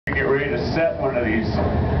set one of these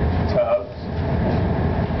tubs.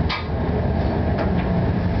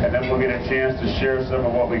 And then we'll get a chance to share some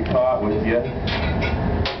of what we caught with you.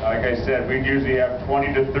 Like I said, we usually have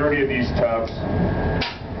 20 to 30 of these tubs.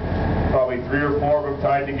 Probably 3 or 4 of them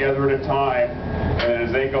tied together at a time. And then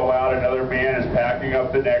as they go out, another man is packing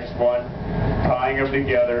up the next one, tying them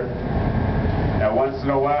together. Now once in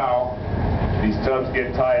a while, these tubs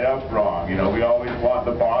get tied up wrong. You know, we always want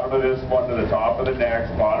the bottom of this one to the top of the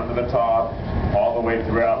next, bottom to the top, all the way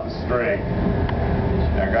throughout the string.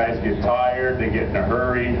 Now guys get tired, they get in a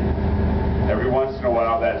hurry. Every once in a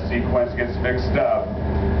while that sequence gets mixed up.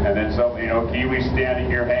 And then Kiwi's standing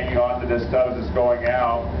here hanging on to this tub that's going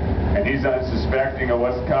out, and he's unsuspecting of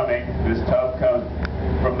what's coming. This tub comes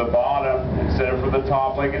from the bottom instead of from the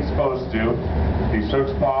top like it's supposed to. These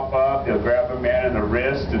hooks pop up, he'll grab a man in the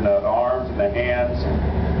wrist and the arms and the hands.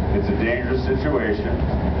 It's a dangerous situation.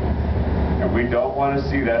 And we don't want to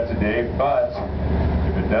see that today, but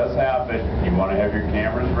if it does happen, you want to have your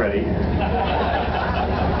cameras ready.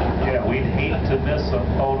 Yeah, we'd hate to miss a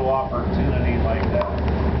photo opportunity like that.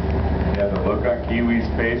 Yeah, the look on Kiwi's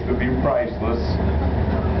face would be priceless.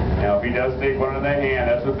 Now, if he does take one in the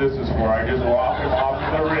hand, that's what this is for. I just walk him off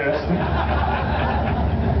of the wrist.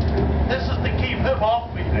 This is to keep him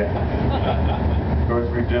off me. Yeah. Of course,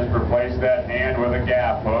 we just replaced that hand with a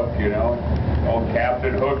gap hook, you know. Old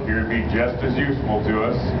Captain Hook here would be just as useful to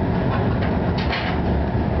us.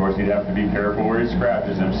 Of course, he'd have to be careful where he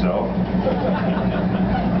scratches himself.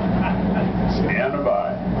 Stand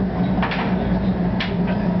by.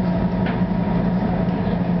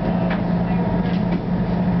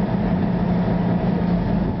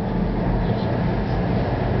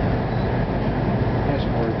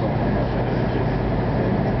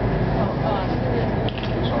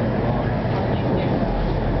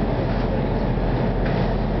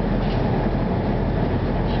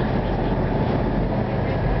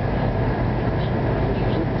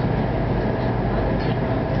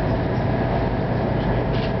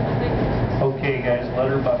 Okay, guys, let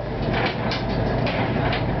her buck.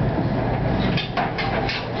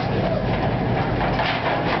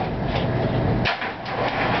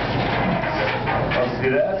 See,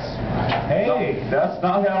 that's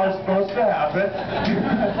not how it's supposed to happen.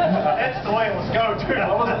 That's the way it was going to.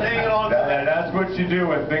 I wasn't hanging on to that. That's what you do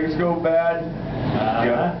when things go bad.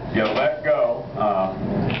 You let go.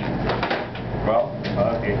 Well,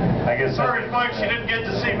 okay. I guess. Sorry, folks, you didn't get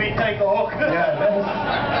to see me take a hook.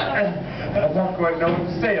 Yeah, I don't quite know what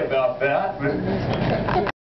to say about that, but